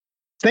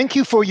Thank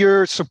you for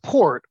your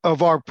support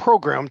of our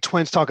program,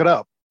 Twins Talk It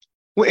Up.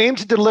 We aim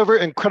to deliver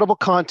incredible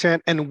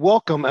content and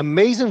welcome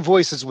amazing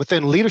voices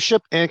within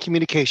leadership and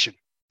communication.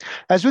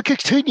 As we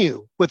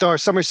continue with our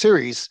summer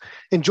series,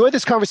 enjoy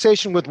this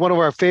conversation with one of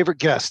our favorite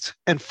guests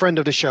and friend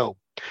of the show.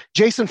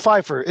 Jason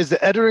Feifer is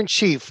the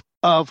editor-in-chief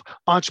of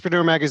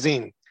Entrepreneur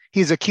Magazine.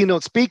 He's a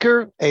keynote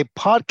speaker, a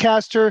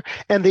podcaster,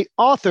 and the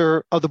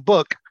author of the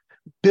book,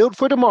 Build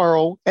for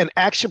Tomorrow, an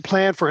action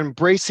plan for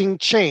embracing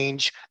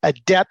change,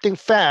 adapting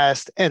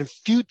fast, and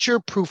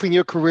future-proofing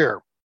your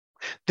career.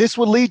 This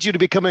will lead you to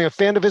becoming a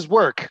fan of his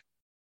work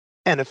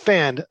and a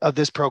fan of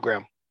this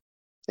program.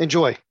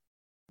 Enjoy.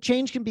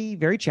 Change can be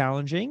very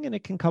challenging and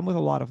it can come with a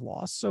lot of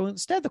loss. So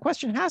instead, the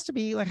question has to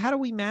be like, how do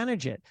we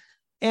manage it?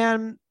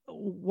 And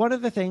one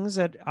of the things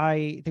that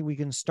I think we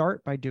can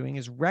start by doing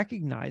is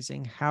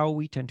recognizing how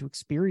we tend to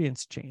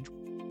experience change.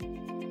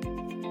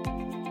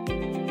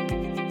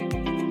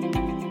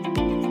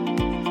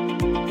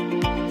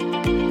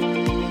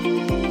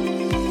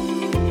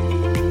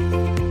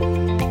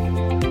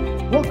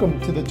 Welcome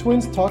to the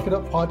Twins Talk It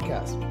Up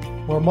podcast,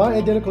 where my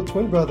identical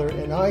twin brother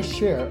and I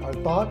share our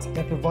thoughts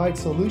and provide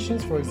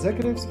solutions for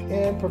executives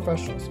and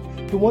professionals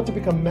who want to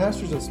become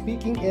masters of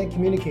speaking and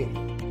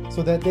communicating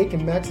so that they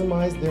can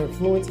maximize their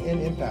influence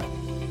and impact.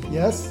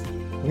 Yes,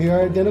 we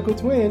are identical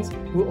twins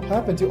who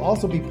happen to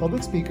also be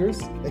public speakers,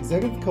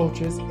 executive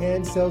coaches,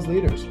 and sales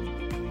leaders.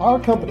 Our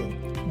company,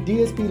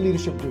 DSP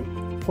Leadership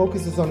Group,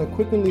 focuses on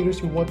equipping leaders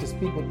who want to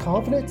speak with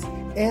confidence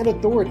and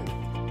authority,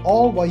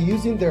 all while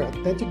using their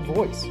authentic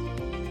voice.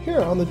 Here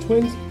on the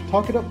Twins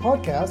Talk It Up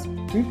podcast,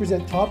 we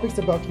present topics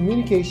about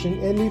communication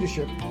and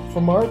leadership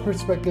from our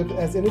perspective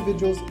as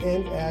individuals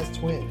and as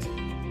twins.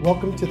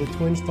 Welcome to the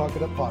Twins Talk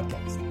It Up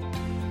podcast.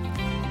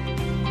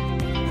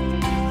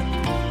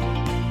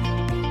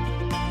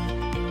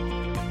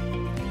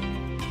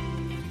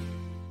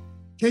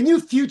 Can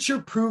you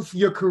future-proof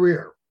your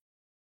career?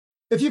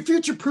 If you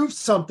future-proof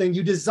something,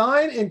 you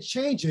design and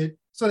change it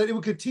so that it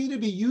will continue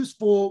to be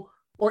useful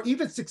or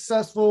even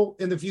successful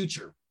in the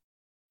future,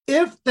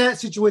 if that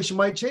situation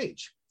might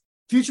change.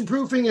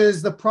 Future-proofing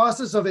is the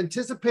process of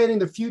anticipating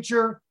the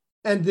future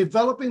and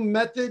developing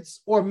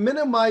methods or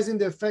minimizing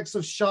the effects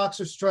of shocks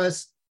or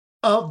stress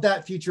of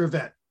that future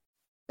event.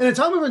 In a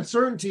time of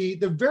uncertainty,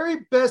 the very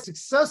best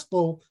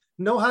successful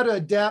know how to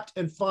adapt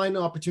and find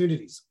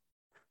opportunities.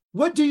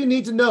 What do you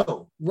need to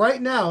know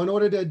right now in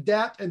order to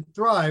adapt and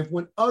thrive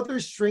when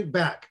others shrink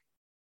back?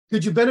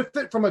 Could you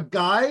benefit from a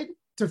guide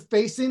to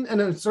facing an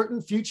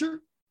uncertain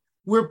future?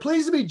 We're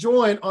pleased to be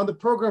joined on the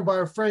program by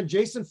our friend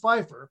Jason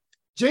Feifer.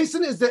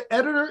 Jason is the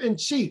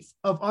editor-in-chief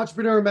of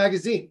Entrepreneur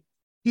Magazine.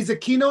 He's a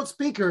keynote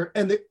speaker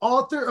and the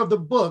author of the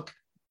book,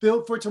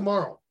 Build for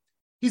Tomorrow.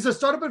 He's a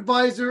startup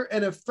advisor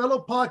and a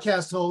fellow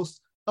podcast host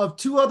of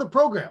two other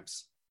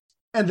programs,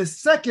 and the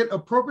second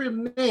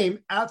appropriate name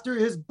after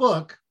his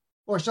book,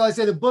 or shall I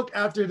say the book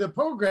after the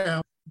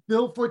program,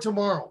 Build for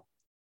Tomorrow.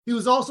 He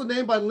was also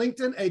named by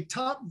LinkedIn a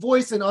top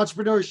voice in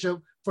entrepreneurship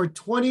for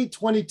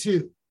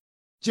 2022.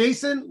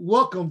 Jason,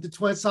 welcome to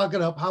Twins Talk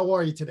It Up. How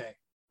are you today?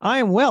 I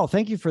am well.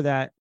 Thank you for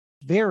that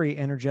very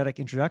energetic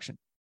introduction.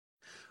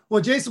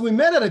 Well, Jason, we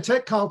met at a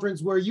tech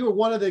conference where you were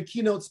one of the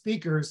keynote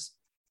speakers,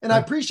 and I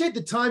appreciate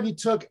the time you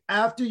took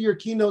after your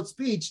keynote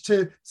speech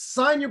to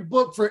sign your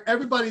book for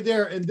everybody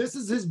there, and this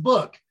is his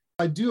book.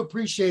 I do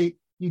appreciate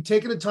you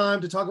taking the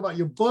time to talk about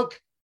your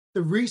book,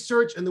 the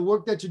research, and the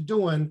work that you're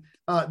doing.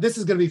 This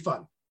is going to be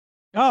fun.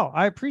 Oh,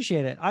 I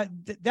appreciate it.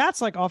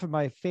 That's like often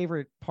my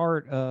favorite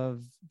part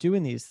of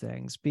doing these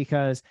things,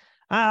 because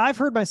I've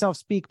heard myself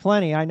speak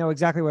plenty. I know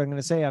exactly what I'm going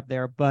to say up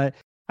there, but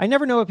I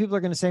never know what people are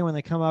going to say when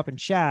they come up and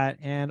chat.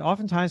 And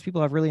oftentimes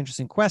people have really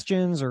interesting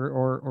questions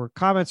or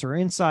comments or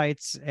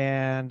insights,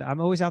 and I'm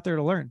always out there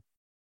to learn.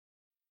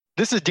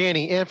 This is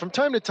Danny, and from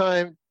time to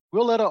time,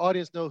 we'll let our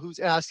audience know who's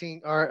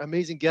asking our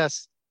amazing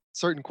guests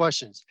certain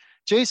questions.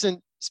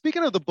 Jason,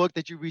 speaking of the book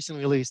that you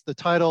recently released, the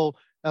title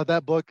of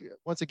that book,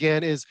 once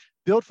again, is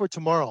Build for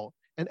Tomorrow,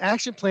 an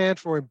action plan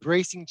for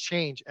embracing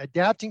change,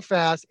 adapting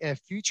fast, and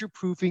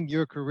future-proofing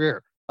your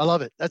career. I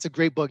love it. That's a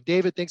great book.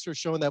 David, thanks for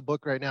showing that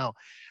book right now.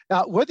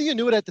 Whether you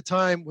knew it at the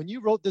time when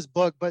you wrote this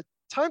book, but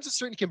times of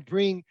certainty can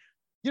bring,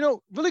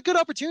 really good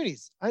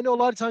opportunities. I know a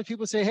lot of times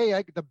people say, hey,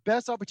 the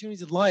best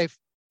opportunities in life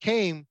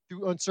came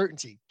through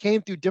uncertainty,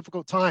 came through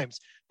difficult times.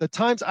 The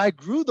times I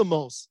grew the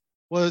most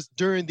was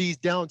during these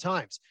down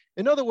times.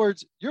 In other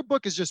words, your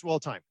book is just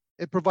well-timed.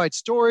 It provides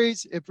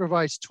stories, it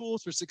provides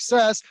tools for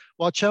success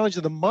while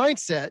challenging the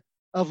mindset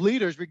of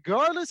leaders,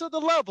 regardless of the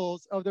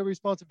levels of their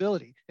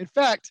responsibility. In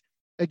fact,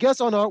 a guest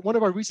on one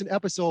of our recent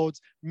episodes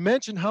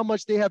mentioned how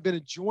much they have been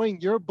enjoying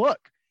your book.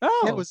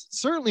 Oh, it was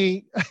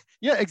certainly,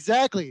 yeah,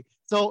 exactly.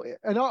 So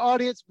in our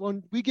audience,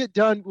 when we get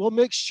done, we'll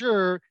make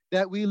sure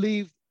that we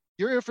leave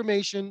your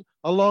information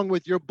along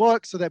with your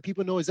book so that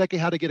people know exactly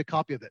how to get a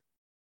copy of it.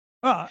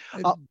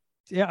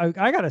 Yeah,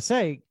 I gotta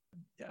say,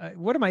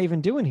 what am I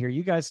even doing here?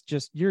 You guys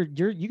you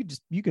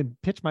can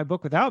pitch my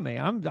book without me.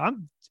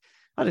 I'm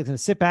I'm just going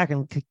to sit back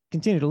and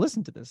continue to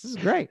listen to this. This is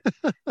great.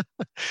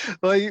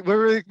 Well,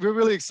 we're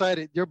really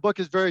excited. Your book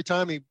is very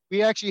timely.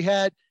 We actually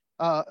had,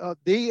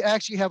 they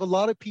actually have a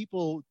lot of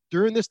people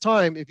during this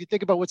time. If you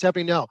think about what's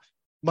happening now,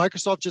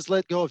 Microsoft just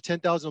let go of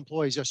 10,000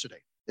 employees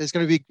yesterday. It's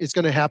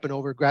going to happen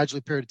over a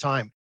gradual period of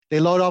time. They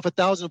laid off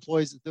 1,000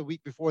 employees the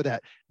week before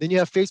that. Then you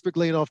have Facebook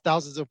laying off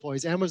thousands of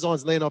employees.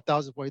 Amazon's laying off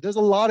thousands of employees. There's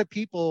a lot of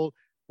people,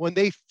 when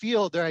they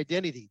feel their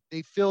identity,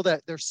 they feel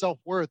that their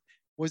self-worth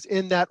was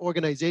in that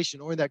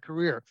organization or in that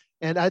career.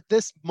 And at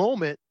this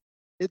moment,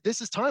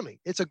 this is timely.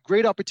 It's a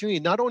great opportunity,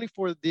 not only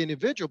for the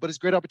individual, but it's a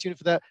great opportunity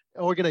for that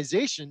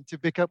organization to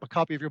pick up a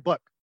copy of your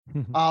book.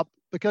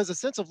 Because a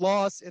sense of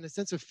loss and a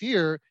sense of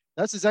fear,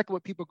 that's exactly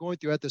what people are going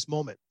through at this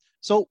moment.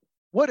 So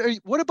what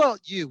about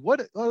you?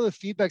 What other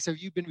feedbacks have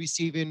you been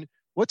receiving?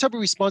 What type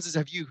of responses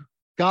have you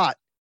got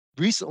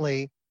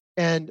recently?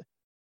 And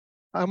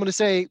I'm going to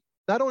say,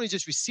 not only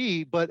just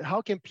receive, but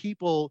how can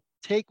people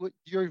take what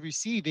you're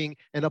receiving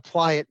and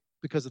apply it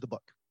because of the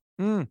book?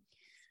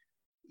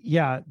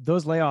 Yeah,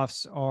 those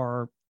layoffs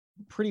are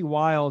pretty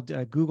wild.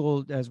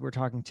 Google, as we're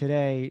talking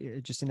today,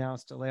 just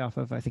announced a layoff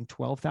of, I think,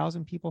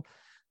 12,000 people.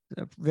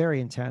 Very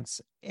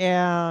intense.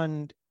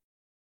 And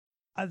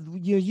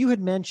you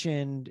had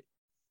mentioned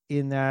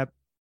in that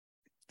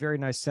very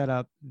nice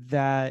setup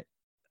that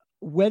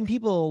when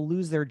people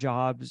lose their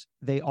jobs,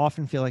 they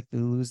often feel like they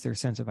lose their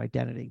sense of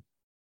identity.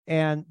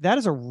 And that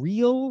is a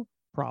real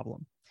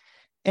problem.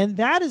 And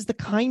that is the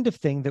kind of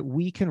thing that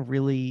we can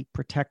really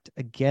protect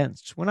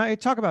against. When I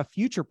talk about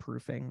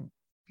future-proofing,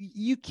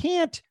 you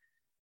can't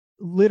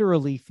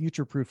literally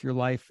future-proof your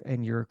life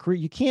and your career.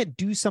 You can't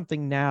do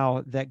something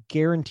now that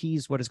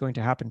guarantees what is going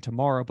to happen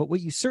tomorrow. But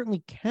what you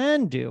certainly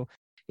can do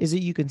is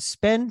that you can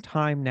spend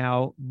time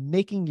now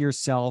making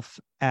yourself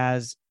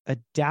as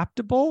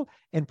adaptable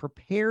and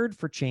prepared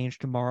for change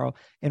tomorrow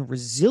and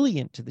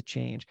resilient to the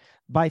change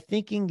by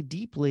thinking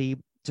deeply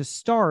to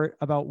start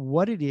about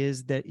what it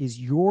is that is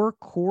your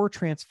core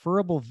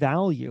transferable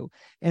value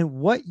and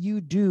what you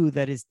do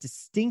that is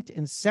distinct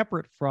and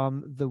separate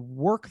from the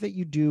work that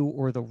you do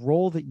or the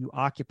role that you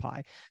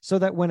occupy, so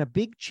that when a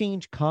big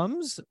change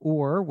comes,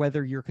 or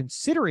whether you're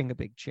considering a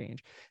big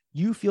change,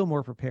 you feel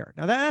more prepared.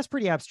 Now that's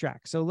pretty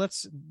abstract. So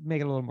let's make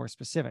it a little more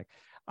specific.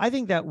 I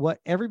think that what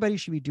everybody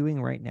should be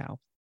doing right now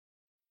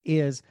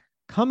is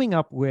coming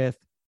up with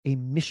a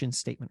mission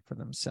statement for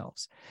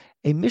themselves,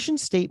 a mission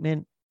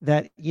statement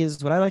that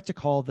is what I like to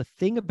call the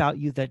thing about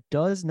you that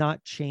does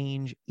not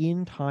change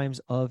in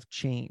times of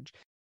change.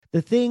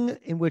 The thing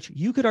in which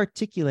you could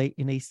articulate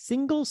in a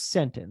single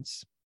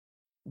sentence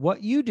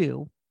what you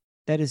do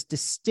that is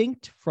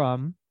distinct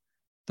from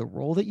the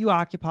role that you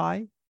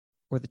occupy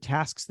or the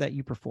tasks that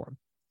you perform.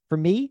 For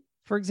me,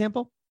 for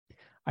example,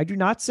 I do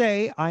not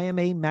say I am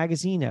a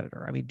magazine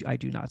editor. I mean, I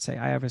do not say,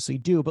 I obviously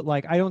do, but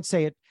like, I don't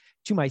say it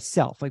to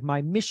myself. Like,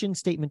 my mission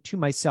statement to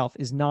myself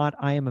is not,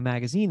 I am a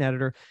magazine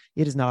editor.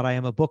 It is not, I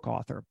am a book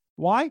author.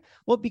 Why?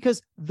 Well,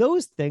 because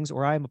those things,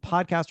 or I am a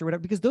podcaster or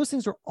whatever, because those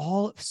things are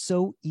all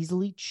so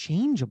easily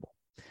changeable.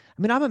 I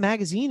mean, I'm a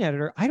magazine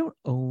editor. I don't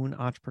own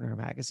Entrepreneur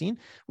Magazine,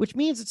 which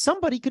means that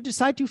somebody could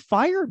decide to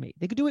fire me.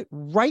 They could do it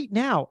right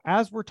now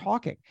as we're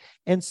talking.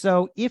 And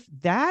so if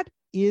that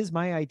is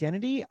my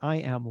identity, I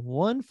am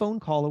one phone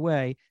call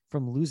away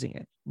from losing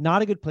it.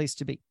 Not a good place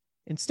to be.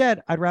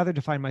 Instead, I'd rather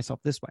define myself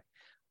this way.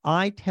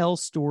 I tell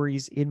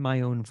stories in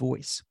my own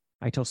voice.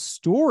 I tell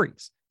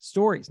stories,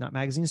 not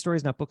magazine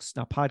stories, not books,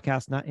 not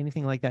podcasts, not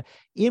anything like that,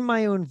 in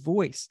my own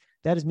voice.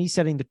 That is me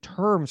setting the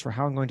terms for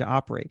how I'm going to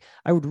operate.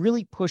 I would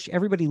really push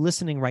everybody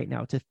listening right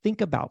now to think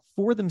about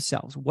for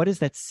themselves, what is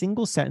that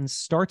single sentence,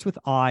 starts with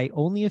I,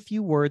 only a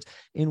few words,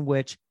 in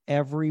which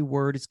every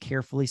word is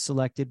carefully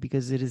selected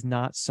because it is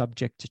not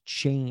subject to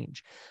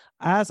change.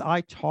 As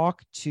I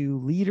talk to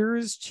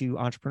leaders, to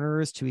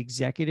entrepreneurs, to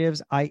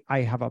executives, I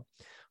have a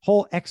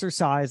whole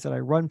exercise that I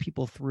run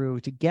people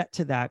through to get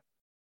to that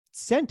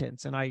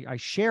sentence. And I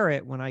share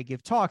it when I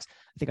give talks.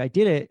 I think I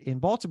did it in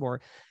Baltimore.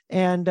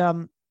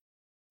 And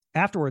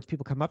afterwards,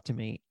 people come up to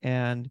me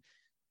and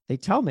they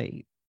tell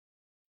me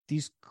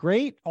these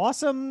great,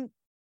 awesome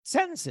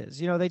sentences.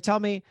 You know, they tell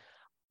me,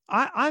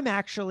 I'm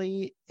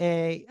actually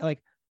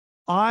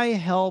I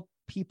help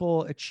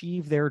people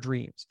achieve their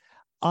dreams.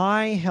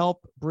 I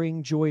help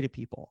bring joy to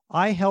people.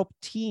 I help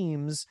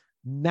teams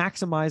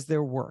maximize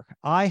their work.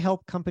 I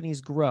help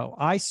companies grow.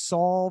 I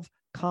solve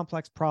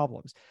complex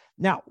problems.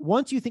 Now,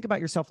 once you think about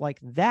yourself like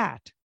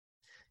that,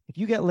 if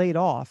you get laid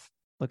off,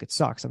 look, it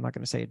sucks. I'm not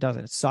going to say it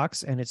doesn't. It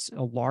sucks and it's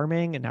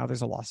alarming. And now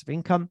there's a loss of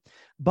income.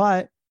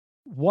 But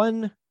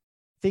one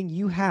thing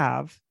you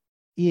have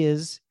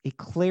is a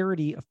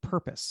clarity of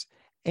purpose.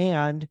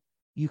 And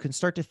you can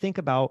start to think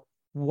about,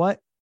 what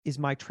is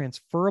my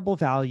transferable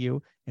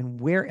value and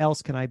where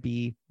else can I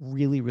be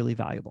really, really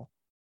valuable?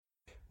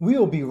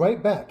 We'll be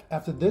right back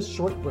after this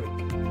short break.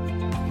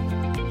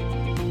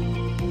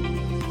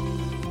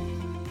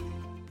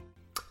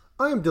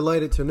 I am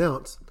delighted to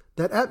announce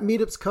that App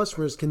Meetup's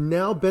customers can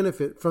now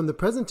benefit from the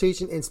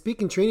presentation and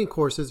speaking training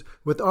courses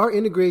with our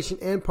integration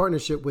and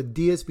partnership with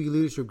DSB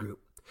Leadership Group.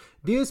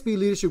 DSB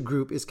Leadership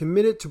Group is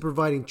committed to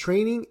providing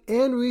training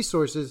and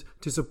resources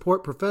to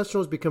support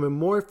professionals becoming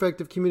more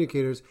effective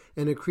communicators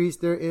and increase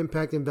their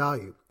impact and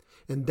value.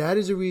 And that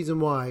is the reason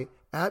why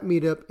at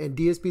Meetup and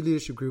DSB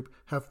Leadership Group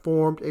have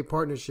formed a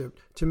partnership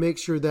to make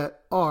sure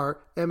that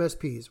our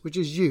MSPs, which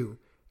is you,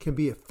 can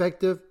be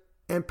effective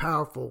and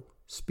powerful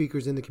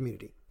speakers in the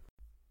community.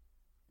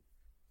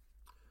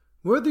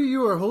 Whether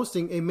you are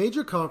hosting a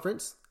major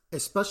conference, a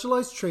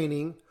specialized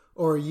training,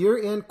 or a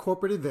year-end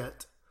corporate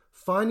event,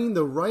 finding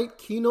the right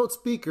keynote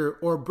speaker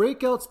or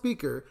breakout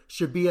speaker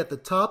should be at the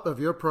top of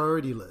your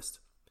priority list.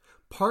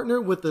 Partner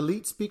with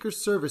Elite Speaker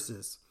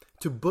Services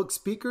to book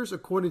speakers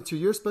according to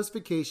your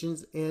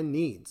specifications and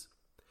needs.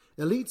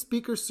 Elite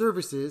Speaker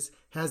Services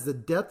has the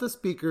depth of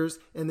speakers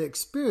and the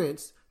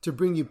experience to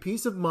bring you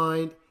peace of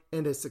mind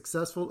and a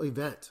successful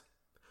event.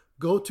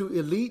 Go to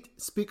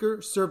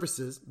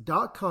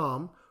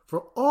EliteSpeakerServices.com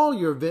for all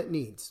your event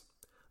needs.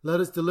 Let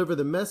us deliver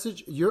the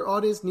message your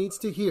audience needs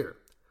to hear.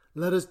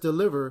 Let us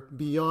deliver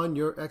beyond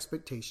your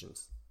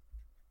expectations.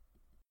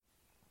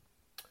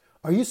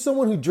 Are you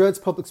someone who dreads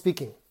public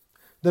speaking?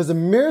 Does the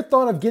mere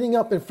thought of getting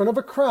up in front of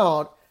a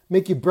crowd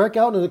make you break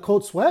out in a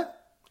cold sweat?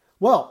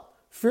 Well,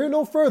 fear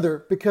no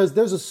further, because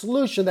there's a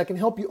solution that can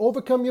help you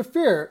overcome your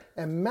fear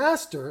and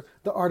master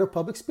the art of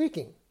public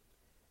speaking.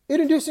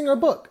 Introducing our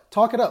book,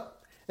 Talk It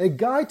Up, a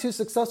guide to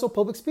successful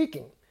public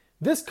speaking.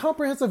 This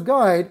comprehensive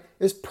guide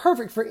is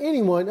perfect for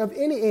anyone of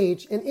any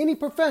age in any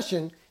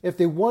profession if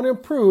they want to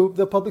improve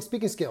their public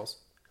speaking skills.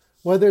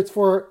 Whether it's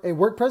for a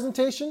work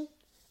presentation,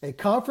 a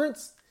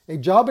conference, a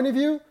job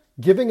interview,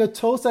 giving a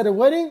toast at a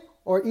wedding,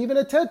 or even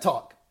a TED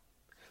Talk.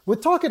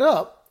 With Talk It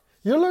Up,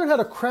 you'll learn how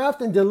to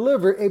craft and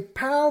deliver a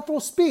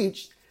powerful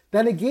speech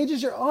that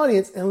engages your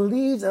audience and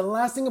leaves a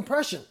lasting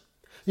impression.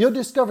 You'll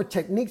discover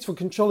techniques for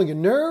controlling your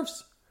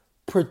nerves,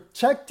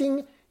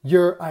 protecting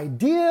your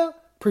idea,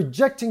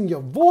 projecting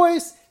your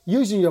voice,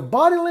 using your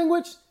body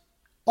language,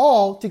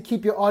 all to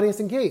keep your audience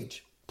engaged.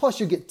 Plus,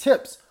 you get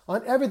tips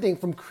on everything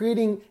from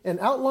creating an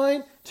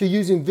outline to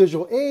using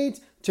visual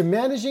aids to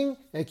managing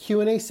a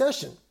Q&A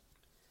session.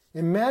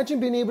 Imagine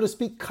being able to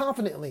speak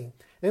confidently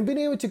and being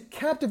able to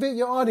captivate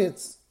your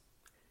audience.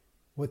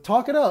 With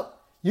Talk It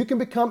Up, you can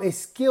become a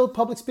skilled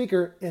public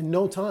speaker in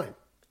no time.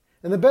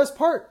 And the best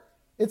part,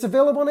 it's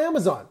available on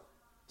Amazon.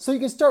 So you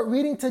can start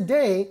reading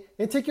today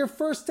and take your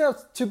first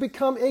steps to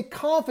become a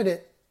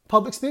confident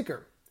public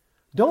speaker.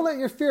 Don't let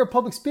your fear of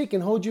public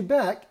speaking hold you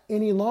back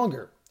any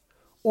longer.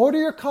 Order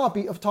your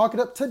copy of Talk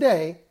It Up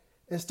today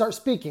and start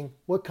speaking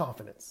with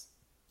confidence.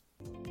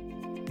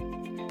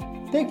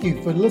 Thank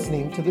you for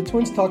listening to the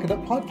Twins Talk It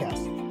Up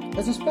podcast.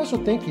 As a special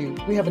thank you,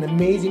 we have an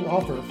amazing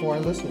offer for our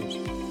listeners.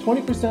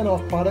 20%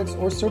 off products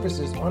or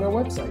services on our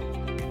website.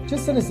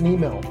 Just send us an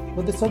email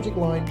with the subject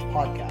line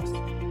podcast,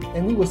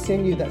 and we will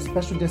send you that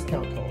special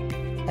discount code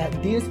at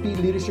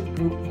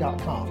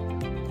dsbleadershipgroup.com.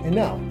 And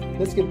now,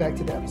 let's get back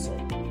to the episode.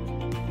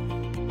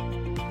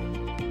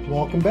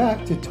 Welcome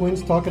back to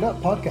Twins Talk It Up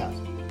podcast.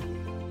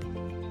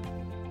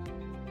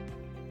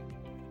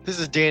 This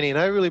is Danny, and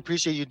I really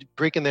appreciate you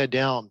breaking that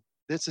down.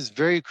 This is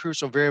very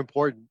crucial, very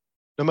important.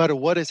 No matter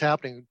what is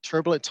happening,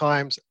 turbulent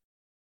times,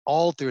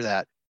 all through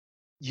that,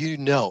 you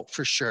know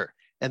for sure.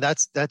 And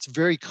that's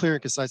very clear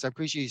and concise. I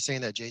appreciate you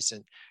saying that,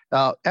 Jason.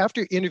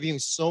 After interviewing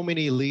so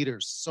many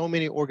leaders, so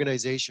many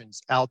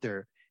organizations out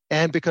there,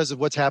 and because of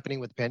what's happening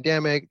with the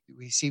pandemic,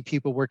 we see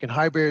people working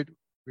hybrid,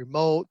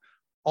 remote,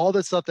 all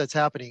the stuff that's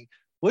happening.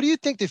 What do you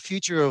think the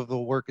future of the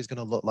work is going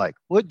to look like?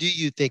 What do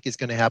you think is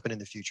going to happen in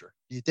the future?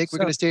 Do you think we're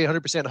going to stay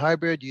 100%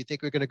 hybrid? Do you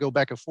think we're going to go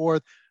back and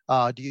forth?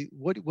 What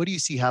do you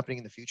see happening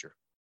in the future?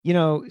 You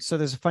know, so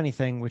there's a funny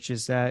thing, which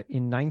is that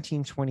in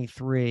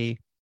 1923,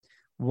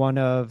 one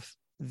of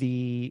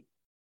the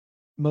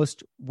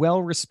most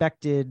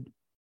well-respected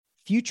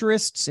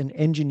futurists and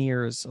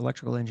engineers,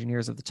 electrical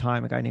engineers of the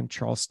time, a guy named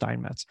Charles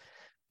Steinmetz,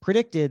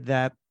 predicted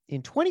that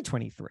in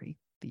 2023,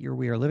 the year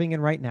we are living in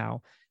right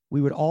now,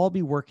 we would all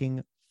be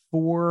working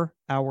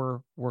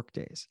 4-hour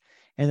workdays,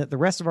 and that the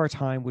rest of our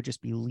time would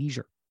just be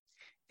leisure.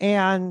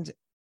 And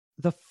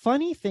the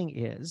funny thing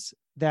is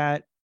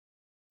that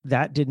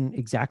didn't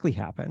exactly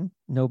happen.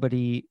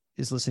 Nobody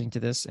is listening to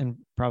this and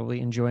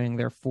probably enjoying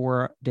their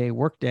 4-hour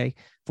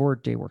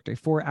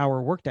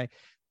workday.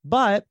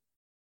 But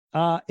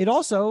it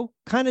also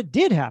kind of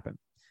did happen,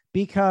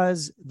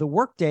 because the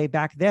workday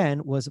back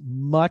then was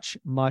much,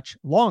 much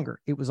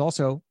longer. It was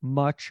also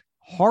much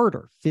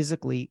harder,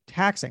 physically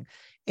taxing.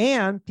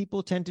 And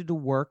people tended to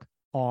work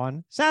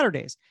on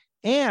Saturdays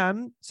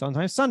and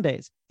sometimes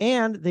Sundays.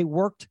 And they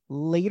worked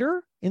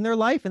later in their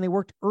life and they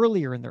worked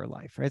earlier in their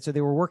life, right? So they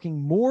were working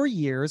more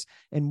years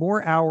and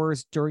more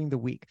hours during the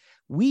week.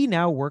 We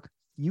now work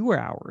fewer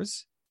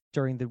hours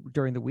during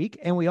the week,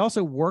 and we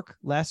also work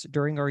less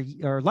during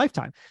our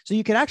lifetime. So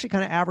you could actually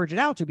kind of average it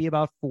out to be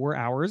about 4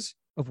 hours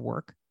of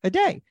work a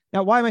day.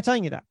 Now, why am I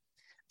telling you that?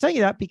 I'm telling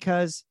you that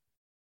because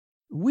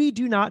we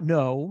do not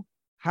know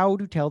how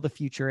to tell the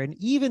future. And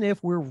even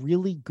if we're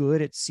really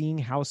good at seeing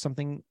how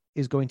something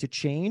is going to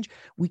change,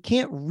 we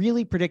can't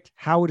really predict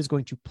how it is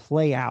going to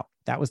play out.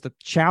 That was the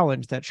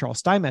challenge that Charles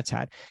Steinmetz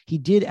had. He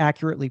did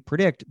accurately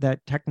predict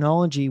that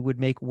technology would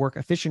make work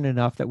efficient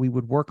enough that we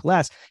would work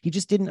less. He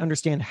just didn't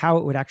understand how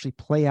it would actually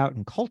play out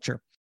in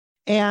culture.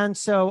 And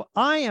so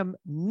I am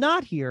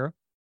not here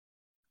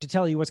to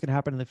tell you what's going to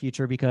happen in the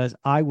future because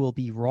I will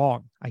be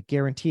wrong. I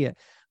guarantee it.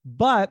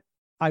 But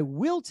I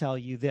will tell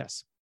you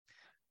this.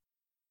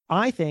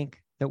 I think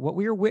that what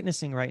we are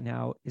witnessing right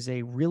now is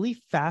a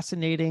really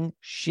fascinating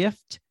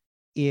shift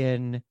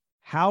in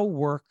how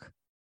work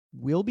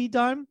will be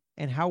done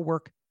and how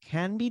work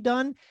can be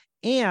done,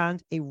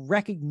 and a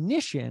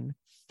recognition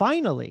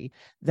finally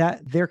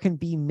that there can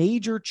be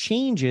major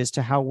changes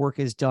to how work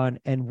is done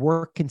and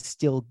work can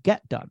still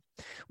get done,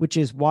 which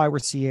is why we're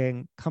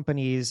seeing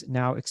companies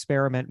now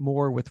experiment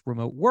more with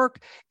remote work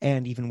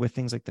and even with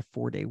things like the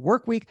 4-day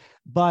work week.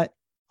 But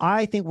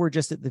I think we're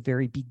just at the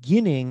very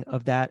beginning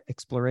of that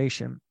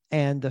exploration.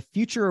 And the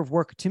future of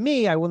work, to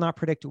me, I will not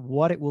predict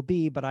what it will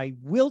be, but I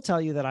will tell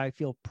you that I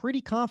feel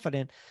pretty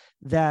confident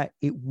that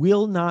it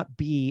will not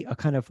be a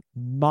kind of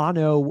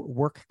mono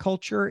work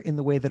culture in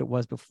the way that it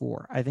was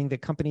before. I think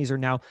that companies are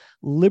now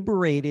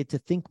liberated to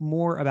think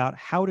more about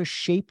how to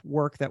shape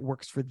work that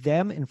works for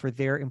them and for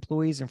their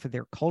employees and for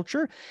their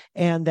culture,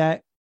 and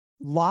that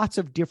lots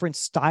of different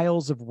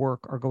styles of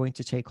work are going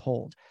to take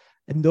hold.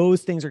 And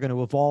those things are going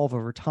to evolve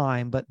over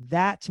time. But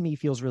that to me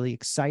feels really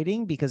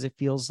exciting because it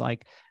feels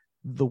like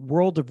the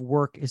world of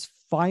work is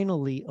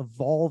finally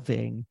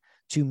evolving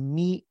to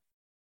meet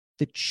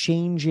the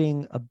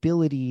changing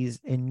abilities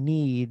and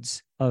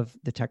needs of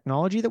the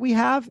technology that we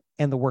have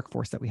and the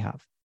workforce that we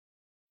have.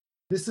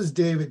 This is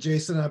David,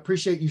 Jason. I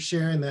appreciate you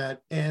sharing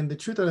that. And the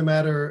truth of the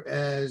matter,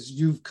 as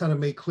you've kind of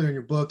made clear in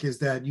your book, is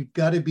that you've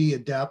got to be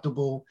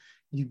adaptable.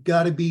 You've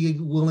got to be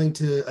willing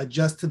to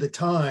adjust to the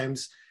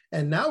times.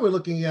 And now we're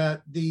looking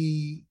at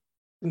the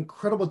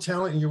incredible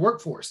talent in your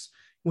workforce.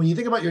 When you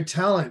think about your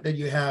talent that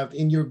you have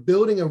and you're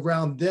building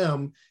around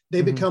them,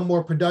 they become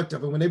more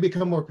productive. And when they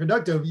become more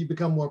productive, you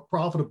become more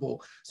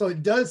profitable. So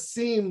it does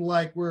seem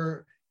like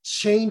we're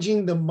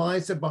changing the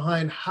mindset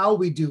behind how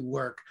we do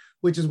work,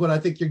 which is what I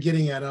think you're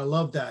getting at. And I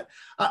love that.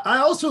 I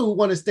also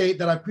want to state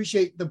that I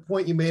appreciate the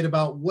point you made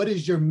about what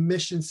is your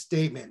mission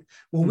statement.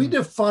 When we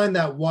define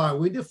that why,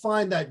 we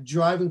define that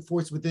driving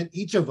force within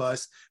each of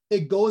us,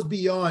 it goes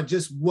beyond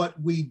just what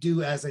we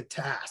do as a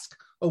task,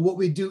 or what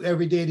we do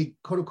every day to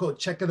quote unquote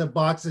check in the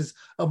boxes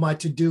of my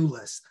to-do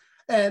list.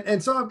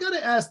 And so I've got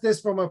to ask this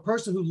from a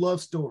person who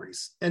loves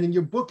stories. And in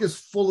your book is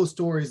full of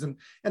stories. And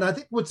I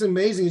think what's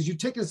amazing is you've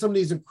taken some of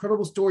these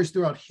incredible stories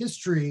throughout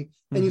history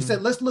and you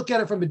said, let's look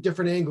at it from a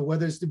different angle,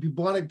 whether it's the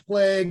bubonic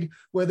plague,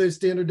 whether it's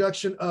the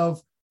introduction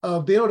of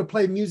being able to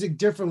play music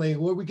differently,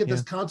 where we get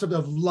this concept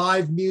of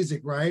live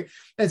music, right?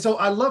 And so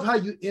I love how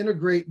you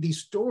integrate these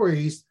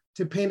stories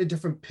to paint a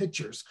different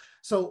pictures.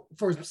 So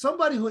for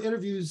somebody who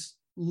interviews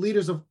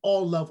leaders of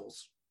all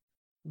levels,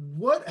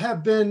 what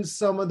have been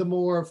some of the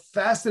more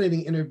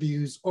fascinating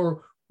interviews,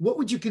 or what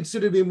would you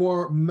consider to be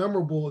more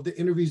memorable of the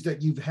interviews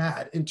that you've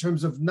had in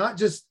terms of not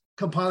just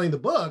compiling the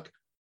book,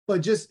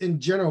 but just in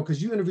general,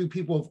 because you interview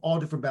people of all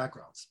different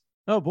backgrounds?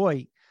 Oh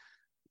boy.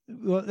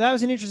 Well, that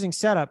was an interesting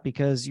setup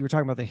because you were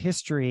talking about the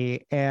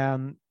history.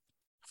 And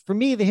for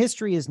me, the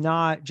history is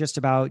not just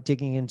about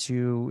digging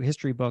into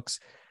history books.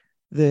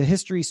 The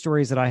history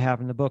stories that I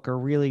have in the book are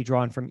really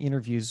drawn from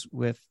interviews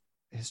with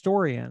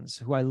historians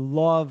who I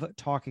love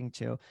talking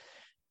to,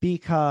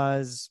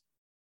 because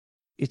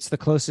it's the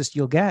closest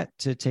you'll get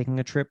to taking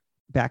a trip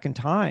back in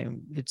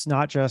time. It's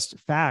not just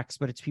facts,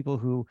 but it's people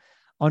who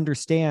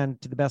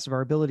understand to the best of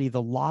our ability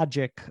the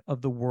logic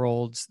of the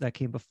worlds that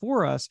came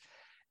before us.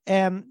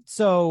 And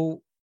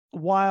so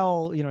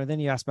while, then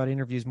you asked about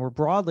interviews more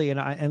broadly,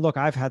 and look,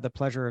 I've had the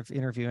pleasure of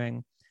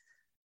interviewing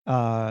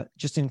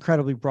just an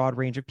incredibly broad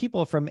range of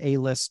people, from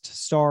A-list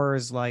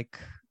stars like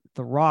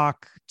The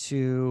Rock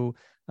to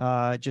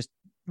just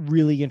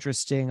really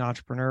interesting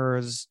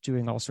entrepreneurs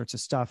doing all sorts of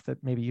stuff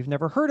that maybe you've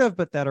never heard of,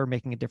 but that are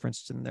making a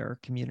difference in their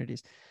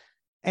communities.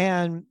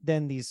 And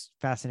then these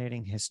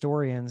fascinating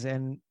historians,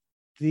 and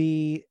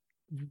the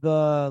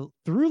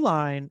through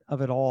line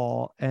of it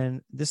all.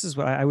 And this is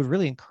what I would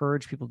really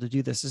encourage people to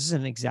do this. This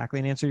isn't exactly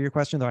an answer to your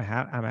question, though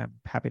I'm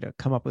happy to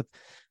come up with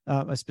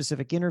a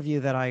specific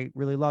interview that I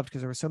really loved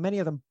because there were so many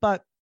of them.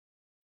 But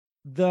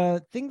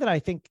the thing that I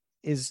think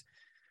is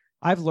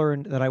I've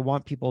learned that I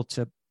want people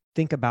to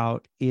think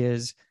about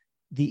is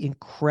the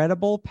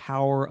incredible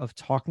power of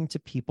talking to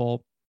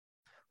people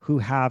who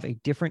have a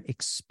different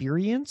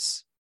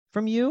experience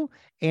from you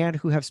and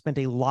who have spent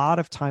a lot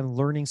of time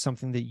learning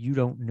something that you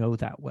don't know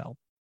that well.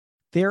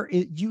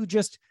 You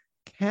just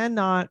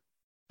cannot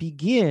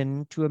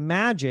begin to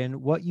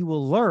imagine what you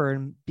will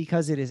learn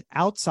because it is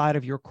outside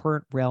of your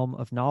current realm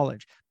of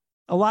knowledge.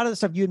 A lot of the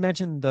stuff you had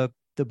mentioned, the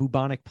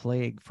bubonic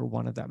plague for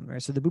one of them,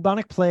 right? So the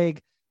bubonic plague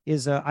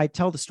is I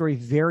tell the story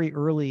very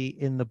early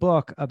in the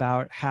book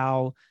about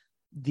how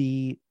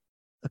the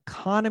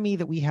economy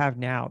that we have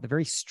now, the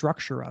very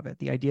structure of it,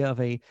 the idea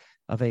of a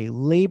a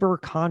labor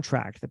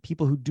contract that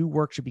people who do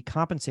work should be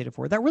compensated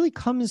for. That really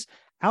comes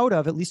out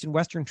of, at least in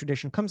Western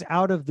tradition, comes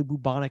out of the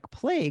bubonic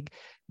plague,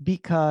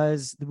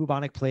 because the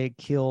bubonic plague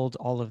killed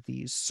all of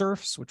these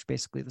serfs, which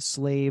basically the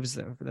slaves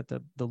that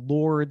the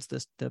lords,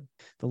 the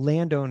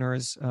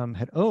landowners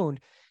had owned.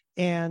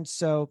 And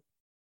so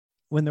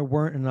when there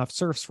weren't enough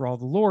serfs for all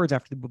the lords,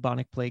 after the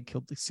bubonic plague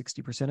killed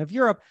 60% of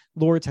Europe,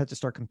 lords had to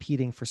start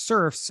competing for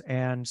serfs.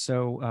 And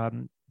so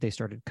they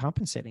started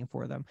compensating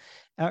for them,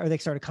 or they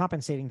started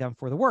compensating them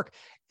for the work.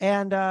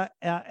 And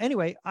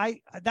anyway,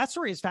 that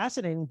story is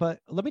fascinating, but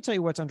let me tell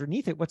you what's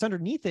underneath it. What's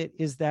underneath it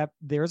is that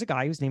there's a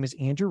guy whose name is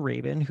Andrew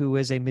Rabin, who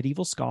is a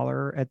medieval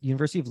scholar at the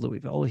University of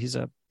Louisville. He's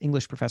an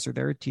English professor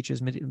there, teaches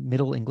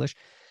Middle English,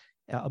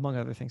 among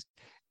other things.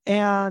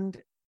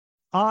 And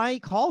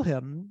I call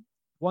him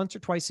once or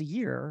twice a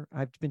year.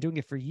 I've been doing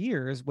it for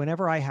years,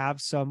 whenever I have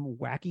some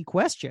wacky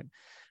question,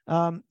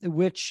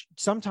 which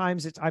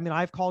sometimes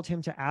I've called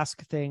him to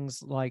ask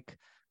things like,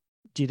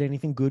 did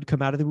anything good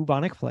come out of the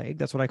bubonic plague?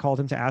 That's what I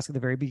called him to ask at the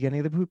very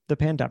beginning of the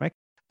pandemic.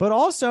 But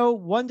also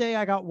one day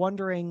I got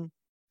wondering,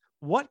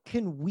 what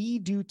can we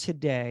do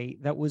today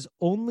that was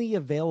only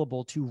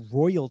available to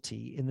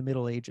royalty in the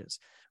Middle Ages?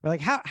 Like,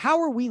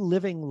 how are we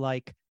living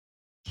like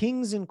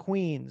kings and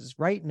queens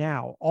right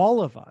now,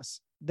 all of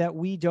us, that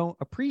we don't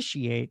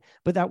appreciate,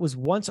 but that was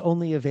once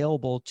only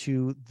available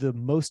to the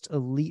most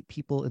elite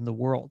people in the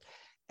world?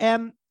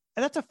 And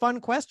that's a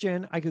fun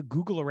question. I could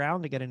Google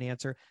around to get an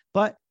answer,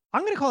 but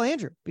I'm going to call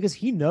Andrew because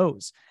he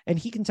knows, and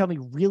he can tell me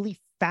really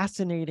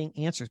fascinating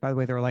answers. By the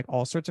way, there are like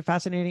all sorts of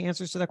fascinating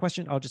answers to that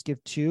question. I'll just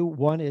give two.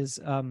 One is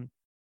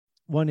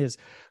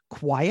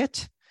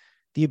quiet.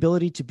 The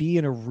ability to be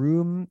in a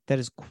room that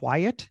is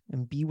quiet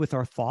and be with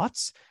our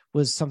thoughts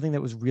was something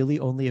that was really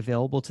only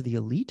available to the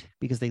elite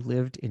because they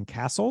lived in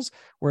castles,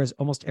 whereas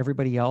almost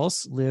everybody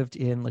else lived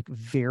in like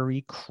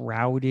very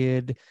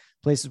crowded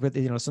places where,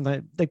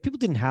 sometimes like people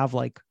didn't have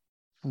like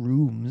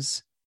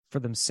rooms for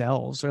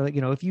themselves, or like,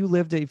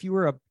 if you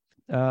were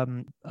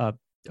a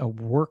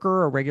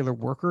worker, a regular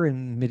worker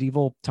in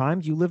medieval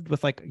times, you lived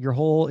with like your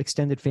whole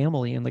extended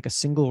family in like a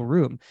single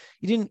room.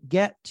 You didn't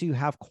get to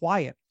have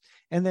quiet.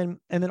 And then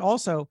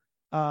also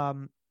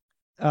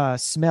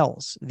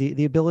smells,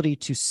 the ability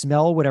to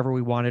smell whatever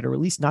we wanted, or at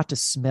least not to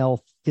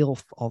smell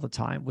filth all the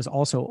time, was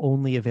also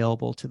only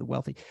available to the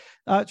wealthy.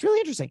 It's really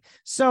interesting.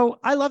 So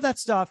I love that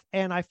stuff.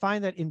 And I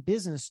find that in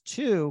business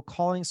too,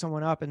 calling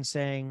someone up and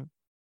saying,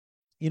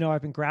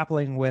 I've been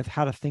grappling with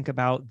how to think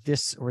about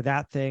this or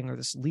that thing or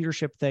this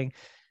leadership thing,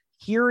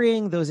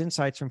 hearing those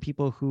insights from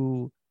people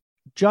who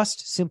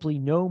just simply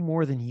know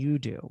more than you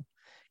do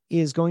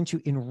is going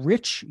to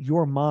enrich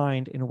your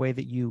mind in a way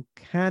that you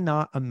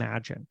cannot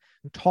imagine.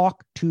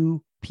 Talk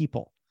to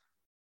people.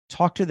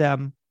 Talk to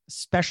them,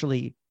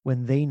 especially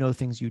when they know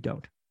things you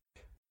don't.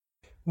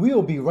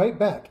 We'll be right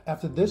back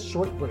after this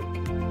short break.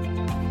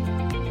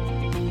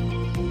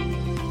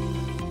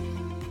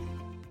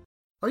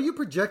 Are you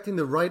projecting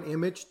the right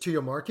image to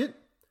your market?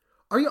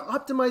 Are you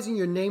optimizing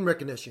your name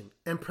recognition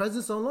and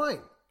presence online?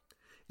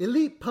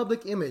 Elite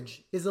Public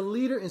Image is a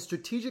leader in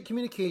strategic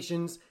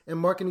communications and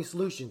marketing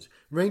solutions,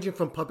 ranging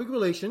from public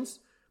relations,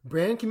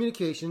 brand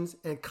communications,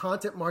 and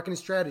content marketing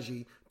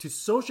strategy to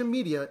social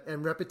media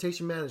and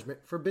reputation management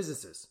for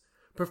businesses,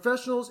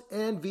 professionals,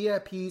 and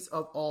VIPs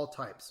of all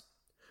types.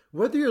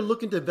 Whether you're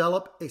looking to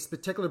develop a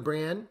particular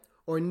brand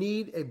or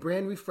need a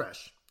brand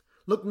refresh,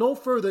 look no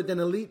further than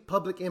Elite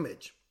Public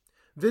Image.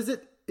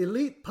 Visit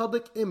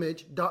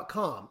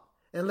elitepublicimage.com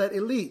and let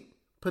Elite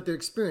put their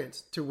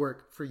experience to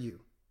work for you.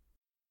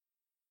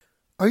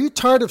 Are you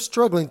tired of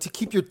struggling to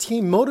keep your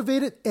team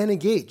motivated and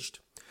engaged?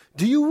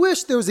 Do you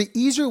wish there was an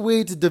easier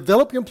way to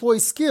develop your employee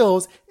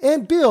skills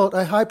and build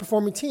a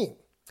high-performing team?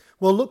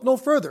 Well, look no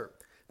further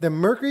than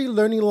Mercury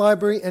Learning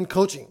Library and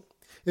Coaching.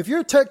 If you're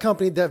a tech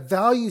company that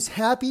values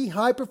happy,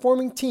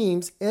 high-performing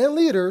teams and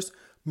leaders,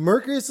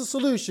 Mercury is the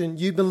solution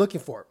you've been looking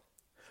for.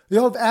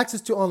 You'll have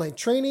access to online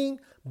training,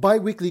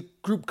 bi-weekly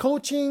group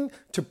coaching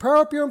to power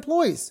up your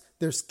employees,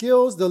 their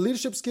skills, their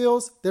leadership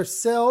skills, their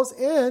sales,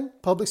 and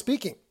public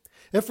speaking.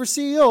 And for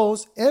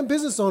CEOs and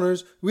business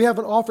owners, we have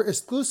an offer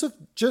exclusive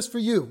just for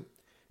you.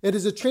 It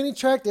is a training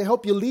track to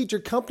help you lead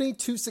your company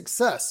to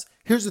success.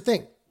 Here's the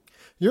thing.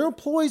 Your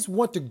employees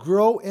want to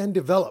grow and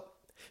develop.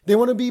 They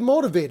want to be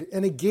motivated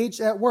and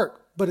engaged at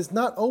work, but it's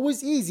not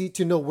always easy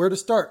to know where to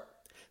start.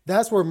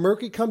 That's where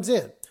Mercury comes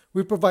in.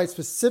 We provide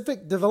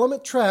specific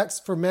development tracks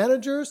for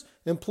managers,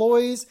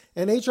 employees,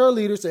 and HR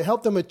leaders to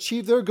help them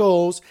achieve their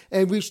goals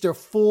and reach their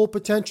full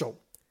potential.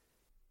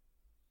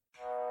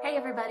 Hey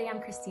everybody,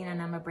 I'm Christina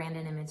and I'm a brand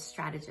and image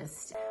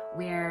strategist,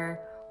 where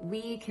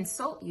we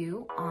consult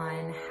you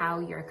on how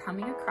you're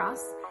coming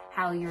across,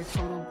 how your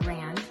total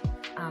brand,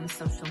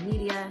 social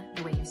media,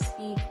 the way you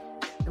speak,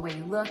 the way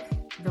you look,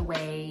 the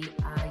way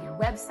your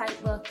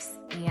website looks,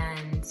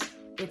 and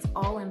it's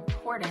all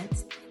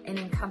important in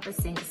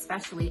encompassing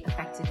especially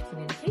effective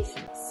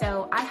communication.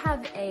 So I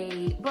have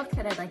a book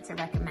that I'd like to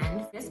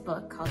recommend. This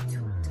book called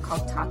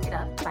Talk It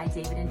Up by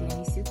David and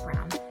Danny Suk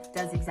Brown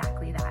does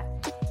exactly that.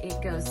 It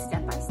goes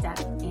step by step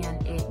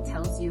and it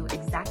tells you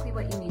exactly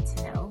what you need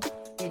to know.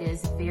 It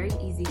is very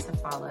easy to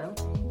follow.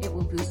 It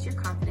will boost your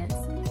confidence.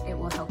 It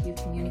will help you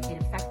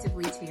communicate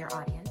effectively to your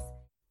audience.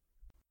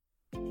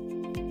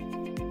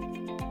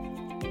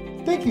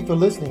 Thank you for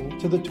listening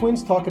to the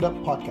Twins Talk It Up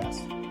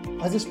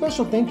podcast. As a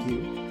special thank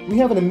you, we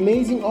have an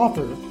amazing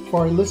offer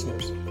for our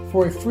listeners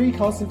for a free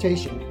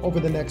consultation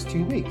over the next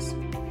 2 weeks.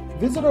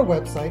 Visit our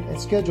website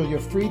and schedule your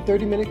free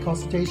 30-minute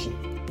consultation.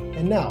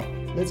 And now,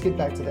 let's get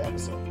back to the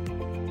episode.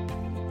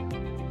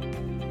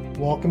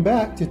 Welcome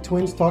back to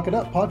Twins Talk It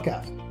Up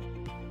podcast.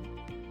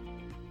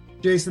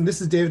 Jason, this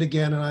is David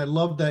again, and I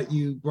love that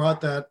you brought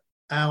that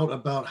out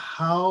about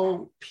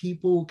how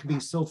people can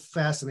be so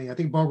fascinating. I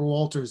think Barbara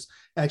Walters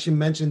actually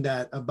mentioned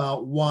that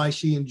about why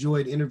she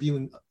enjoyed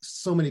interviewing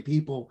so many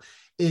people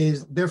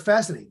is they're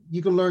fascinating.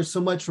 You can learn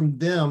so much from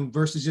them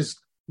versus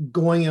just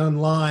going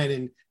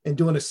online and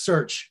doing a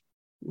search.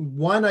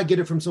 Why not get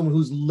it from someone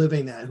who's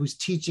living that, who's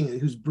teaching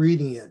it, who's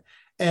breathing it?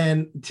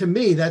 And to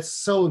me, that's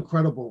so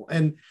incredible.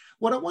 And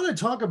what I want to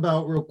talk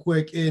about real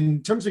quick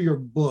in terms of your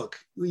book,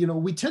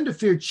 we tend to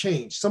fear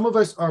change. Some of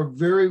us are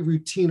very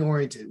routine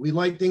oriented. We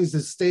like things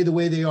to stay the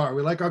way they are.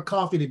 We like our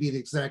coffee to be the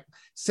exact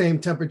same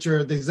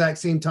temperature, the exact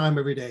same time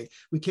every day.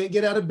 We can't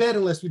get out of bed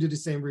unless we do the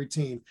same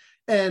routine.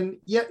 And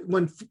yet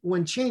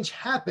when change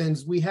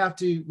happens, we have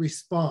to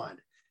respond.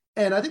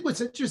 And I think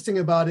what's interesting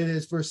about it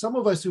is for some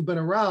of us who've been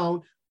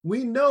around,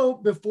 we know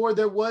before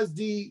there was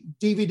the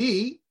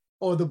DVD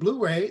or the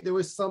Blu-ray, there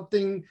was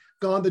something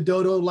gone the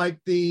dodo like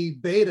the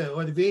Beta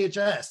or the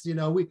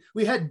VHS.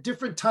 We had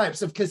different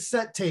types of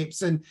cassette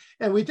tapes, and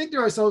we think to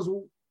ourselves,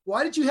 well,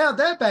 why did you have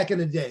that back in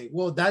the day?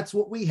 Well, that's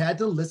what we had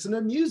to listen to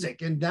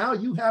music. And now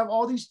you have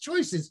all these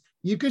choices.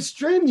 You could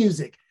stream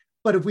music,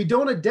 but if we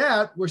don't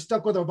adapt, we're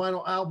stuck with our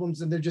vinyl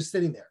albums and they're just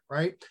sitting there,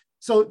 right?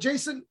 So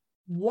Jason,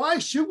 why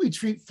should we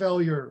treat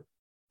failure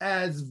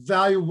as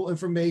valuable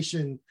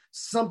information,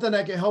 something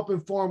that can help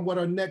inform what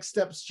our next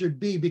steps should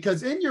be?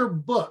 Because in your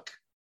book,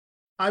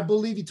 I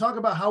believe you talk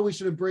about how we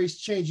should embrace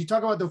change. You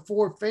talk about the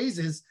 4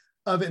 phases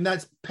of it, and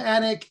that's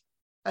panic,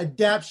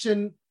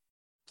 adaptation,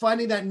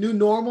 finding that new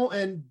normal,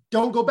 and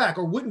don't go back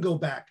or wouldn't go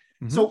back.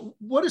 Mm-hmm. So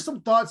what are some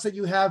thoughts that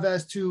you have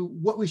as to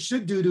what we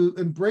should do to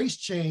embrace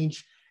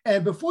change?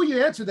 And before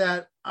you answer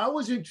that, I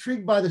was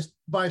intrigued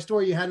by a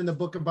story you had in the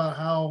book about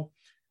how,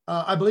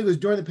 I believe it was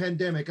during the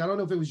pandemic. I don't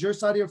know if it was your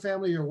side of your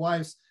family or your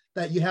wife's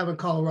that you have in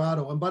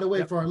Colorado. And by the way,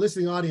 yep, for our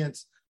listening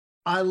audience,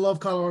 I love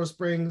Colorado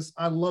Springs.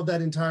 I love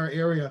that entire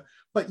area.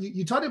 But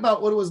you talked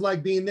about what it was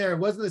like being there. It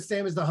wasn't the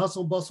same as the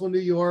hustle and bustle in New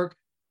York.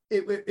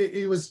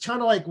 It was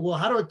kind of like, well,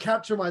 how do I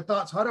capture my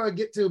thoughts? How do I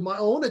get to my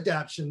own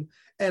adaptation?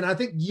 And I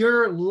think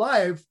your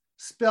life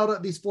spelled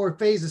out these 4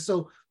 phases.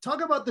 So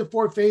talk about the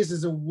 4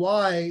 phases of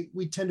why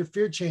we tend to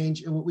fear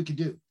change and what we could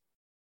do.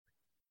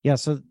 Yeah.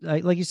 So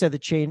like you said,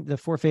 the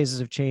 4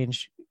 phases of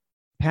change: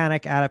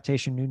 panic,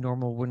 adaptation, new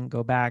normal, wouldn't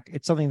go back.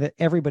 It's something that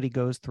everybody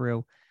goes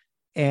through.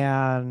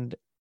 And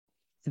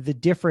the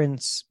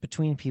difference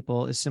between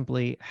people is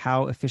simply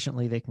how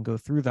efficiently they can go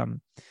through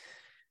them.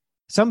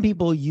 Some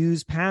people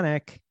use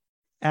panic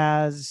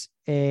as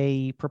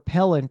a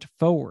propellant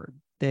forward.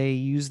 They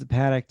use the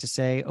panic to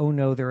say, oh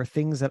no, there are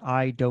things that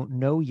I don't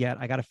know yet.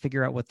 I got to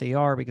figure out what they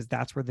are because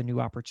that's where the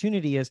new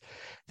opportunity is.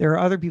 There are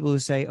other people who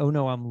say, oh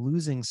no, I'm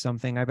losing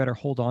something. I better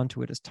hold on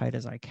to it as tight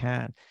as I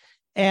can.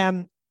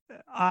 And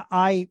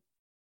I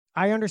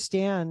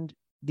understand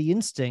the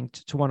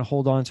instinct to want to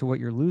hold on to what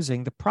you're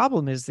losing. The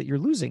problem is that you're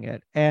losing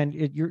it, and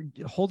you're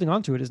holding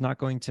on to it is not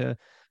going to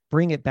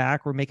bring it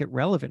back or make it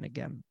relevant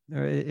again.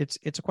 It's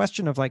a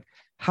question of like,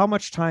 how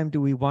much time do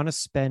we want to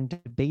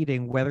spend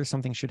debating whether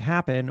something should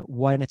happen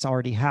when it's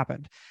already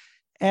happened?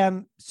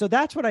 And so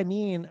that's what I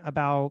mean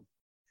about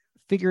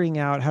figuring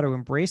out how to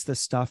embrace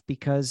this stuff,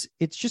 because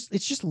it's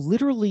just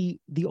literally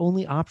the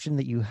only option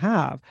that you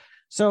have.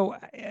 So,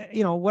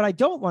 what I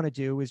don't want to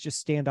do is just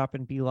stand up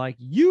and be like,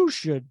 you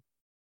should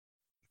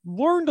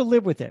learn to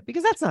live with it,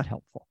 because that's not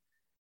helpful.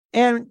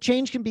 And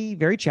change can be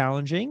very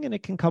challenging and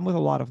it can come with a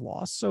lot of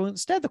loss. So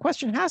instead, the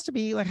question has to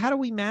be like, how do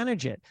we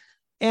manage it?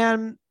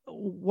 And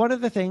one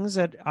of the things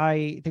that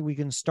I think we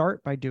can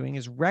start by doing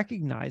is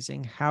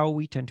recognizing how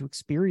we tend to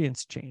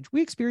experience change.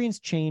 We experience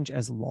change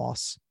as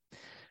loss.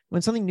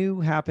 When something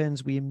new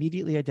happens, we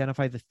immediately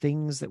identify the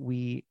things that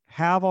we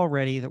have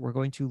already that we're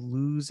going to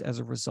lose as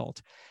a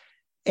result.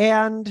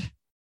 And,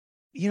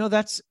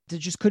 that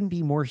just couldn't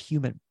be more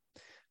human.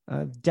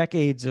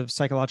 Decades of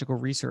psychological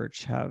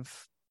research have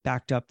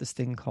backed up this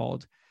thing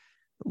called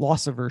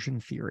loss aversion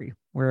theory,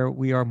 where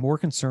we are more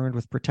concerned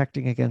with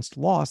protecting against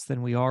loss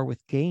than we are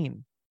with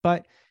gain.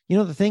 But,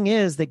 the thing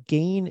is that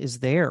gain is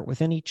there.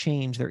 With any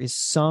change, there is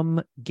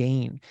some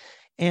gain.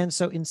 And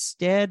so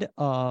instead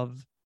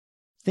of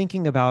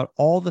thinking about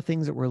all the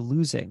things that we're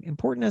losing,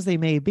 important as they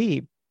may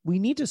be, we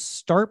need to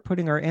start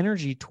putting our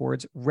energy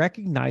towards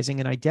recognizing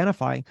and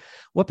identifying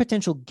what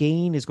potential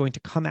gain is going to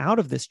come out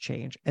of this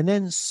change, and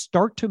then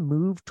start to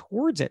move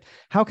towards it.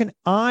 How can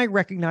I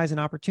recognize an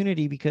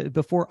opportunity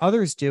before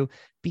others do,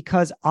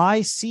 because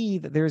I see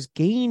that there's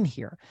gain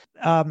here?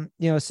 So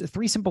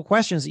 3 simple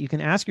questions that you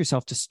can ask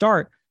yourself to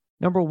start.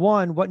 Number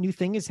 1, what new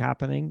thing is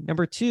happening?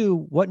 Number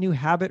 2, what new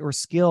habit or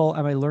skill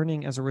am I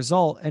learning as a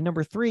result? And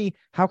number 3,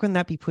 how can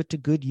that be put to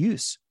good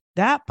use?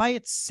 That by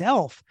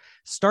itself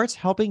starts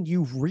helping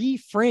you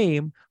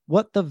reframe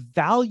what the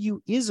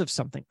value is of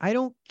something. I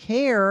don't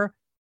care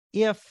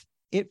if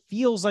it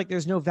feels like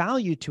there's no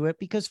value to it,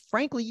 because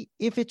frankly,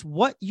 if it's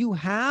what you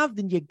have,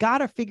 then you got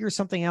to figure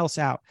something else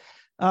out.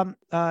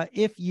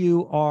 If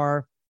you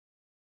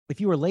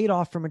were laid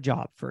off from a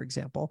job, for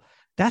example,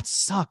 that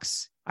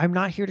sucks. I'm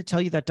not here to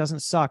tell you that doesn't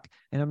suck,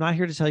 and I'm not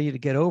here to tell you to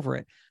get over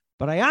it,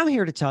 but I am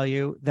here to tell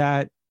you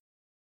that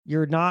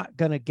you're not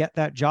going to get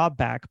that job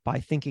back by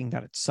thinking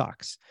that it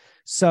sucks.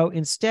 So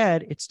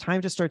instead, it's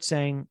time to start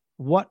saying,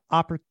 what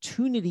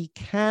opportunity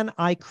can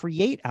I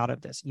create out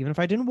of this? Even if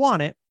I didn't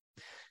want it,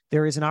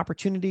 there is an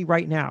opportunity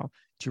right now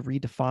to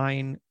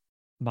redefine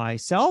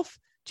myself,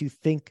 to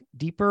think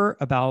deeper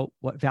about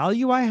what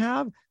value I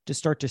have, to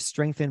start to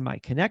strengthen my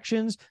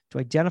connections, to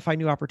identify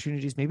new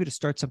opportunities, maybe to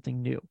start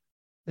something new.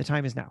 The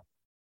time is now.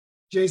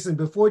 Jason,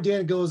 before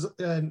Dan goes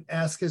and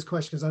asks his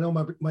question, because I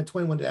know my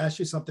twin wanted to ask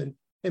you something,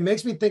 it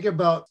makes me think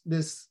about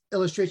this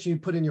illustration you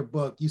put in your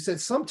book. You said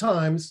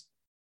sometimes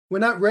we're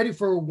not ready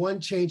for one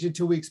change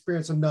until we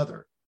experience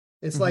another.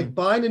 It's like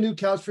buying a new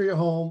couch for your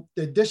home.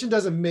 The addition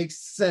doesn't make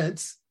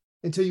sense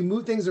until you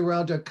move things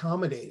around to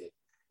accommodate it.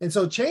 And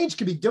so change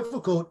can be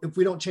difficult if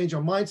we don't change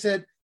our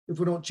mindset, if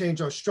we don't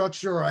change our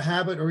structure or our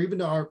habit, or even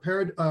our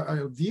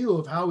view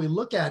of how we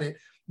look at it.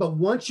 But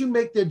once you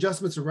make the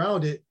adjustments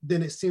around it,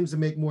 then it seems to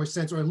make more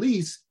sense, or at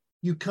least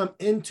you come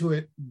into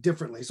it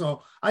differently.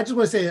 So I just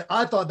want to say,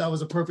 I thought that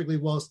was a perfectly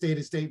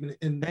well-stated statement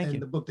in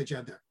the book that you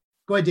have there.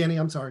 Go ahead, Danny.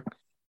 I'm sorry.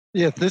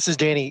 Yeah, this is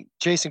Danny.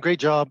 Jason, great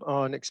job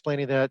on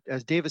explaining that.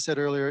 As David said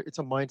earlier, it's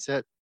a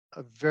mindset,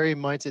 a very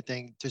mindset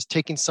thing. Just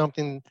taking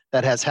something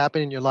that has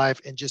happened in your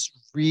life and just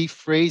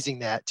rephrasing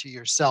that to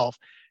yourself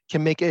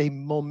can make a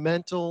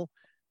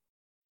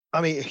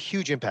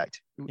huge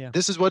impact. Yeah.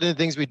 This is one of the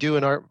things we do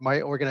in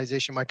my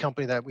organization, my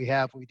company that we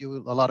have. We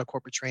do a lot of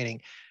corporate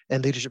training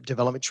and leadership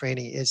development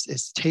training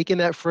is taking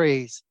that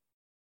phrase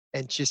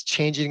and just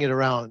changing it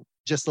around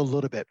just a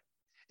little bit.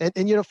 And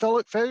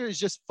failure is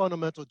just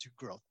fundamental to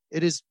growth.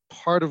 It is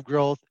part of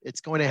growth.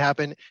 It's going to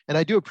happen. And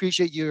I do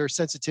appreciate your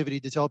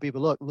sensitivity to tell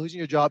people, look, losing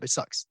your job, it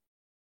sucks.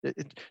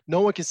 No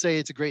one can say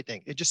it's a great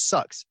thing. It just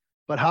sucks.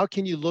 But how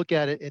can you look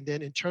at it and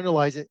then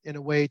internalize it in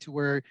a way to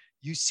where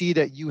you see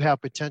that you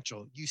have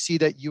potential? You see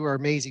that you are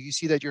amazing. You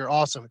see that you're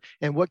awesome.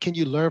 And what can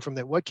you learn from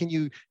that? What can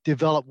you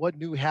develop? What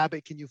new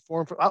habit can you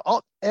form from?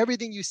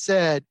 Everything you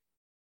said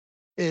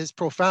is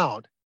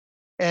profound.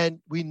 And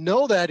we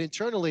know that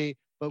internally,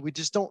 but we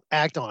just don't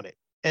act on it.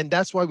 And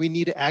that's why we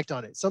need to act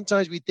on it.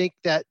 Sometimes we think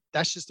that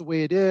that's just the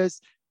way it is.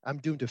 I'm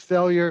doomed to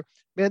failure.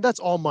 Man, that's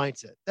all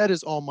mindset. That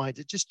is all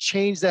mindset. Just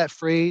change that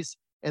phrase,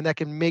 and that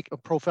can make a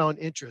profound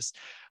interest.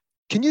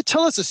 Can you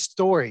tell us a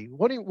story?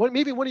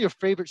 Maybe one of your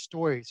favorite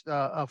stories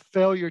of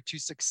failure to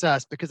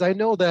success? Because I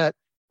know that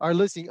our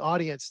listening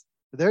audience,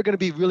 they're going to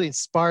be really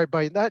inspired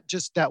by not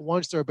just that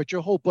one story, but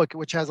your whole book,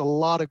 which has a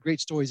lot of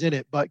great stories in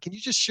it. But can you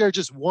just share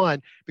just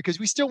one? Because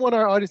we still want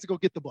our audience to go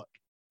get the book.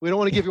 We don't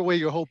want to give away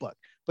your whole book.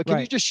 But can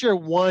you just share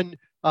one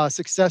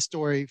success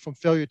story from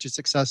failure to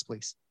success,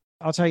 please?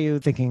 I'll tell you,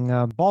 thinking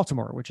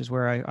Baltimore, which is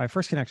where I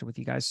first connected with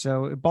you guys.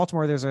 So in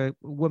Baltimore, there's a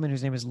woman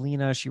whose name is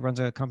Lena. She runs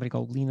a company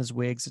called Lena's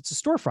Wigs. It's a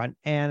storefront,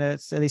 and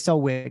they sell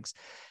wigs.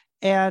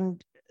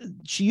 And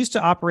she used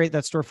to operate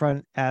that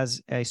storefront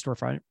as a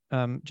storefront.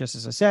 Just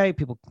as I say,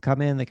 people can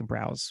come in, they can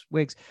browse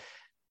wigs.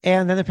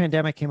 And then the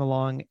pandemic came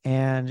along,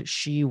 and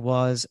she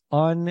was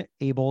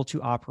unable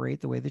to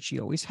operate the way that she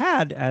always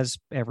had, as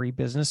every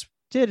business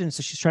did. And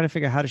so she's trying to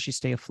figure out, how does she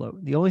stay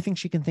afloat? The only thing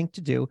she can think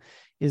to do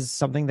is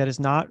something that is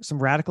not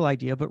some radical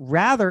idea, but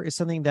rather is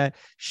something that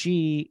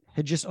she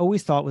had just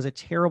always thought was a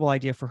terrible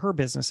idea for her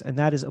business. And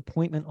that is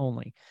appointment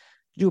only.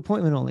 Do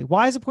appointment only.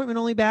 Why is appointment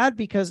only bad?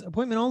 Because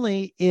appointment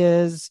only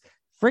is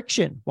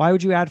friction. Why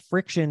would you add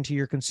friction to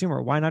your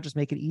consumer? Why not just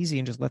make it easy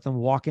and just let them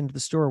walk into the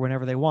store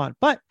whenever they want?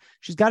 But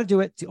she's got to do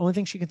it. It's the only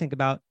thing she can think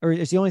about, or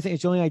it's the only thing,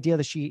 it's the only idea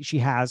that she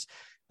has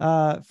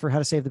for how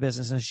to save the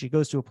business. And she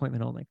goes to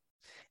appointment only.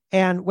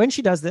 And when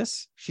she does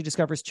this, she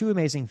discovers 2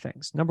 amazing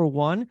things. Number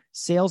 1,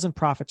 sales and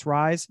profits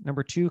rise.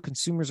 Number 2,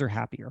 consumers are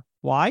happier.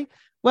 Why?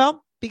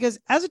 Well, because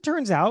as it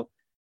turns out,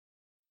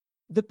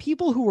 the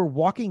people who were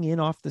walking in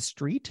off the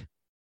street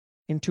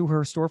into her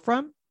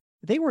storefront,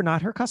 they were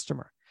not her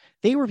customer.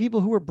 They were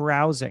people who were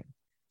browsing.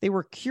 They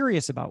were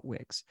curious about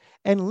wigs.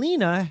 And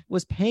Lena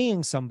was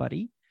paying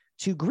somebody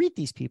to greet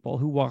these people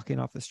who walk in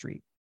off the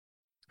street.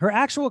 Her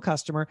actual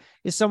customer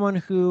is someone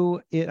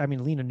who,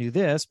 Lena knew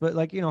this, but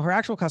her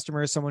actual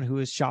customer is someone who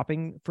is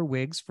shopping for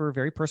wigs for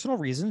very personal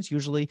reasons,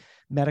 usually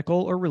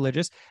medical or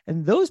religious.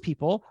 And those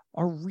people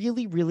are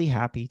really, really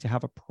happy to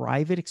have a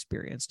private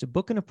experience, to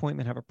book an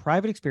appointment, have a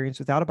private experience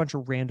without a bunch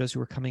of randos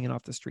who are coming in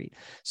off the street.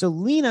 So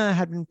Lena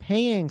had been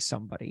paying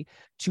somebody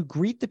to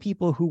greet the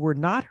people who were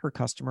not her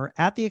customer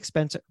at the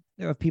expense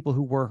of people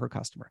who were her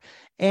customer.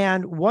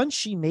 And once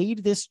she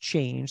made this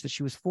change that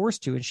she was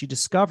forced to, and she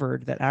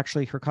discovered that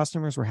actually her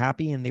customers were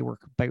happy and they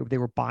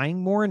were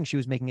buying more and she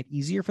was making it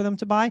easier for them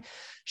to buy,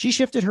 she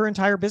shifted her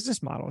entire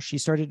business model. She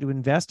started to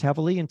invest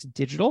heavily into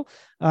digital,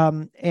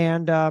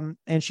 and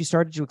she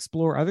started to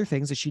explore other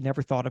things that she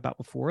never thought about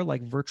before,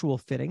 like virtual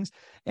fittings.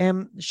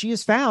 And she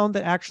has found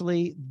that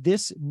actually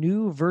this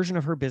new version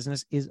of her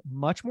business is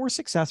much more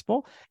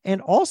successful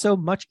and also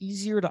much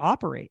easier to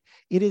operate.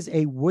 It is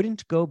a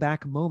wouldn't go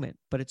back moment,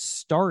 but it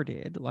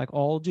started, like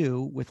all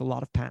do, with a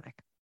lot of panic.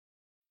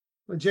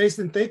 Well,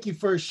 Jason, thank you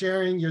for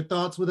sharing your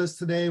thoughts with us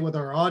today, with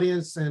our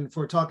audience, and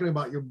for talking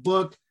about your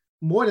book.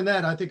 More than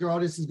that, I think our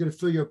audience is going to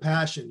feel your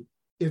passion.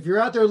 If you're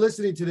out there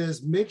listening to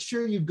this, make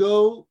sure you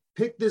go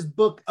pick this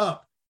book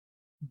up,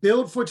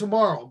 Build for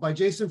Tomorrow by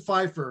Jason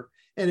Feifer.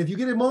 And if you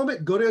get a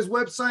moment, go to his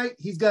website.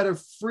 He's got a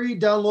free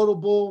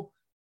downloadable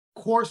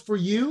course for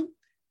you,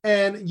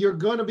 and you're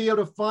going to be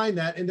able to find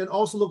that. And then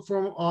also look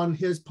for him on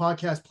his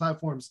podcast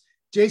platforms.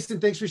 Jason,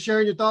 thanks for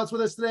sharing your thoughts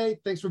with us today.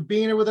 Thanks for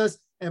being here with us.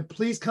 And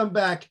please come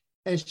back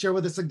and share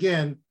with us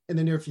again in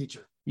the near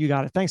future. You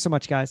got it. Thanks so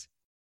much, guys.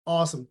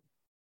 Awesome.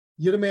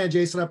 You're the man,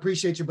 Jason. I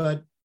appreciate you,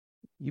 bud.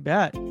 You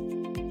bet.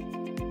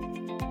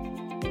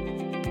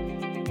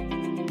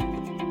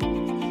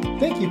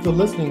 Thank you for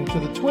listening to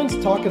the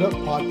Twins Talk It Up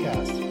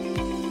podcast.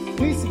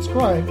 Please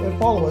subscribe and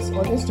follow us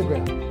on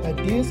Instagram at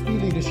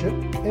DSB Leadership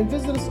and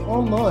visit us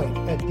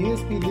online at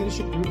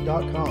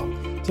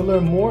dsbleadershipgroup.com to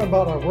learn more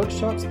about our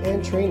workshops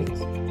and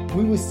trainings.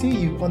 We will see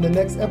you on the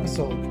next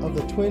episode of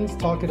the Twins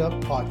Talk It Up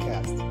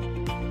podcast.